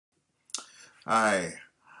Hi,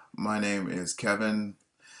 my name is Kevin,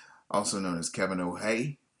 also known as Kevin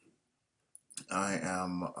O'Hay. I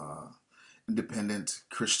am an independent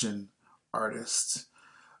Christian artist,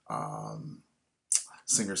 um,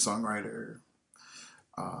 singer-songwriter.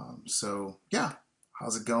 Yeah,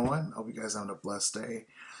 how's it going? Hope you guys having a blessed day.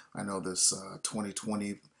 I know this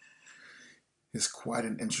 2020 is quite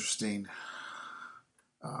an interesting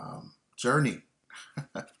journey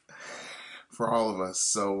for all of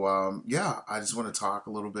us. Yeah, I just want to talk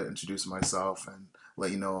a little bit, introduce myself, and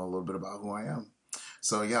let you know a little bit about who I am.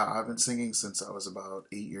 So yeah, I've been singing since I was about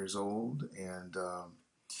 8 years old, and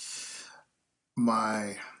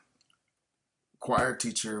my choir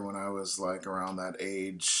teacher, when I was like around that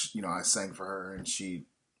age, I sang for her, and she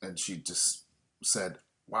just said,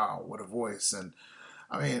 "Wow, what a voice!" And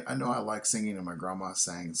I mean, I know I like singing, and my grandma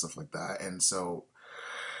sang and stuff like that, and so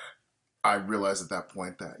I realized at that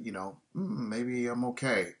point that maybe I'm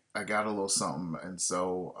okay. I got a little something, and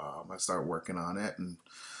so I started working on it, and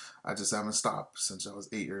I just haven't stopped since I was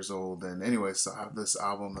 8 years old. And anyway, so I have this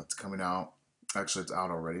album that's coming out. Actually, it's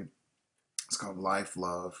out already. It's called Life,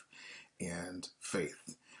 Love, and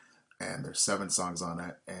Faith. And there's 7 songs on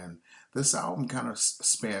it. And this album kind of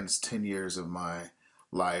spans 10 years of my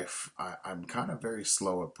life. I'm kind of very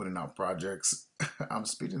slow at putting out projects. I'm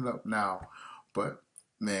speeding it up now, but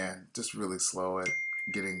man, just really slow at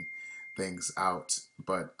getting things out.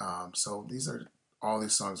 But so all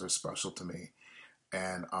these songs are special to me.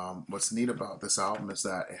 And what's neat about this album is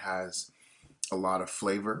that it has a lot of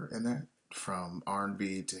flavor in it, from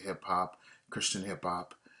R&B to hip hop, Christian hip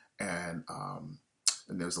hop, and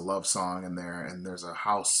there's a love song in there, and there's a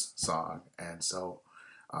house song, and so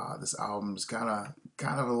this album's kind of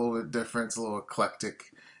a little bit different. It's a little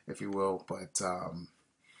eclectic, if you will, but it's all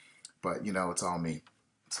me.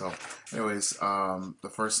 So, anyways, the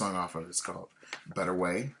first song off of it is called "Better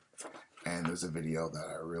Way," and there's a video that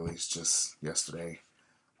I released just yesterday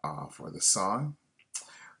for the song.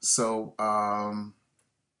 So,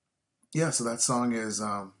 yeah, so that song is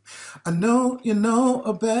I know you know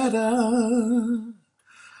a better.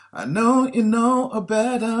 I know you know a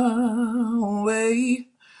better way.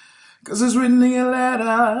 'Cause it's written in your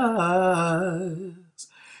letters.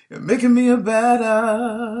 You're making me a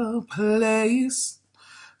better place.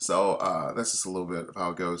 So that's just a little bit of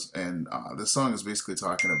how it goes. And this song is basically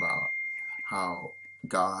talking about how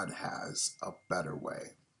God has a better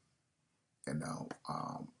way. You know,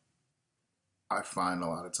 I find a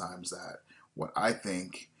lot of times that what I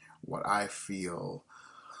think, what I feel,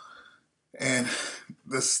 and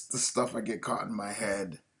this the stuff I get caught in my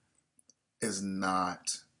head is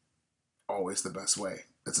not always the best way.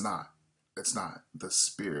 It's not. It's not. The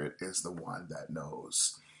Spirit is the one that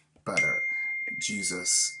knows better.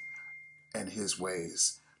 Jesus and His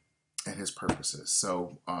ways and His purposes.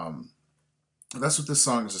 So that's what this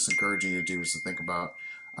song is just encouraging you to do, is to think about.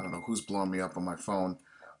 I don't know who's blowing me up on my phone.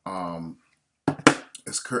 Um,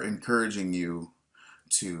 it's encouraging you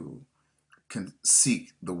to can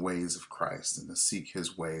seek the ways of Christ, and to seek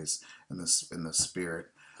His ways in the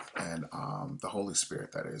Spirit, and the Holy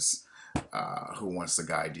Spirit, that is, who wants to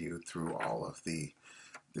guide you through all of the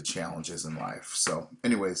challenges in life. So,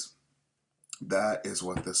 anyways, that is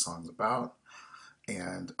what this song's about,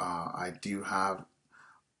 and I do have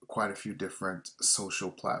quite a few different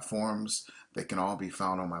social platforms. They can all be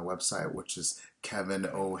found on my website, which is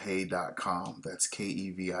kevinohay.com. That's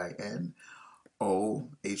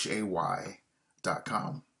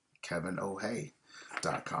KevinoHay.com.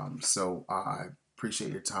 KevinoHay.com. So I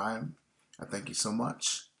appreciate your time. I thank you so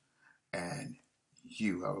much, and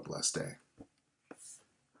you have a blessed day.